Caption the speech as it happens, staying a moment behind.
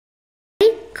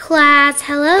class.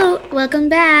 Hello, welcome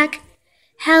back.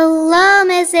 Hello,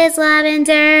 Mrs.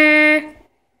 Lavender.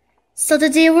 So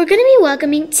today we're going to be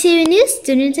welcoming 2 new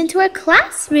students into our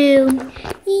classroom.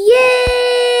 Yay!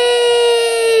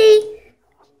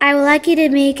 I would like you to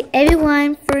make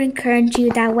everyone for encourage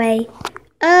you that way.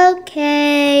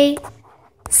 Okay.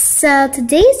 So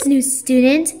today's new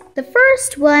student, the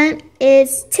first one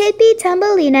is Tippy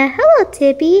Tumbelina. Hello,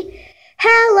 Tippy.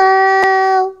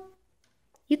 Hello.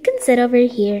 You can sit over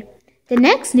here. The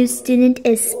next new student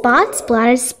is Spot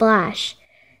Splatter Splash.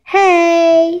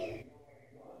 Hey.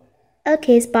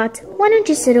 Okay, Spot, why don't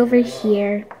you sit over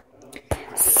here?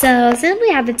 So since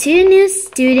we have the 2 new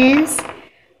students,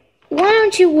 why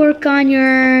don't you work on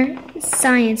your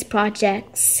science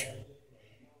projects?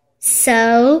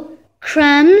 So,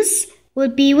 Crumbs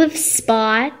would be with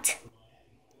Spot.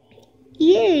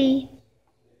 Yay.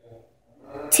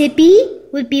 Tippy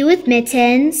would be with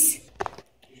Mittens.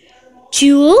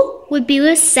 Jewel would be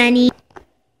with Sunny.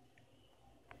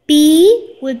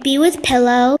 Bee would be with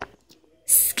Pillow.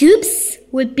 Scoops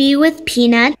would be with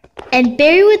Peanut. And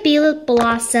Berry would be with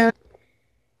Blossom.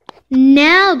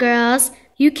 Now, girls,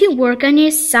 you can work on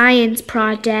your science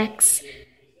projects.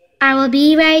 I will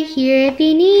be right here if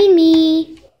you need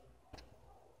me.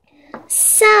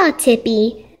 So,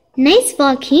 Tippy, nice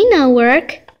volcano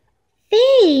work.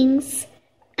 Thanks.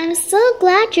 I'm so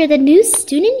glad you're the new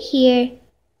student here.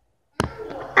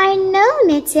 I know,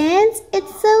 Mittens.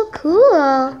 It's so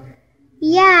cool.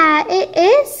 Yeah, it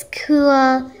is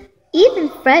cool. Even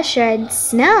fresher than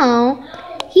snow.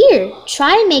 Here,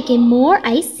 try making more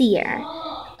icier.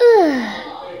 Ugh.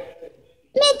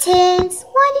 Mittens,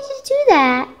 why did you do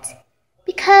that?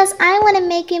 Because I want to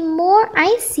make it more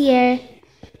icier.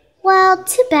 Well,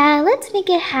 too bad. Let's make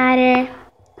it hotter.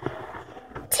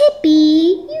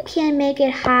 Tippy, you can't make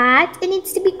it hot. It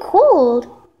needs to be cold.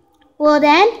 Well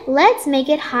then, let's make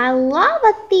it hot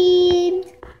lava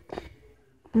themed.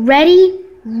 Ready,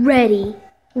 ready.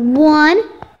 1,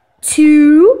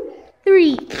 2,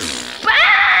 3.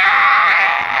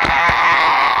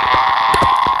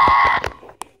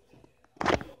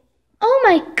 Oh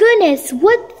my goodness,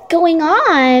 what's going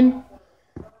on?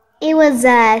 It was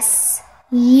us.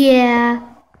 Yeah.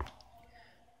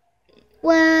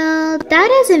 Well,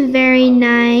 that isn't very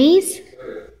nice.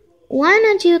 Why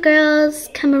don't you girls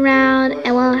come around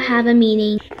and we'll have a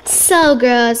meeting? So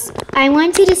girls, I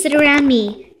want you to sit around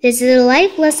me. This is a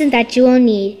life lesson that you will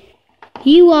need.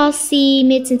 You all see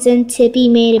Mittens and Tippy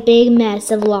made a big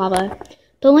mess of lava.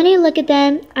 But when I look at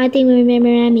them, I think we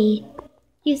remember me.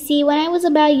 You see, when I was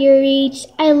about your age,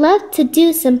 I loved to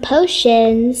do some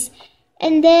potions.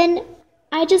 And then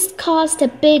I just caused a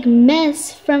big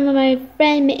mess from my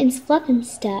friend Mittens' fluff and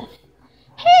stuff.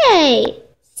 Hey!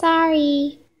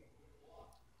 Sorry.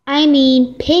 I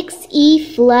mean, Pixie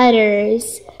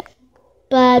Flutters.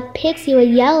 But Pixie would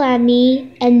yell at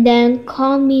me and then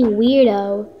call me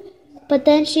weirdo. But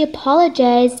then she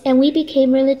apologized and we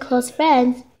became really close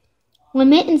friends. What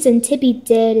Mittens and Tippy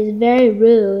did is very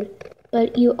rude,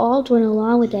 but you all went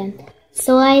along with them.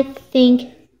 So I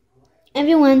think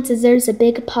everyone deserves a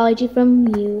big apology from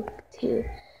you too.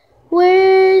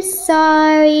 We're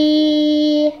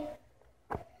sorry.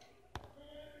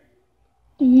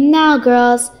 Now,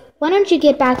 girls, why don't you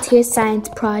get back to your science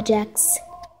projects?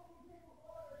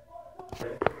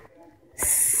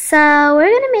 So, we're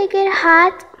going to make it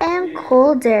hot and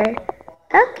colder.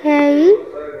 Okay.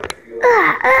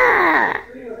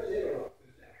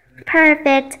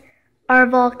 Perfect. Our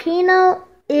volcano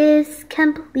is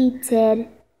completed.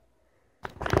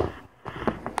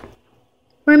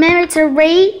 Remember to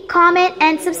rate, comment,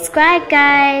 and subscribe,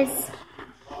 guys.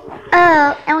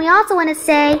 Oh, and we also want to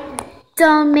say,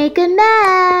 don't make a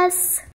mess.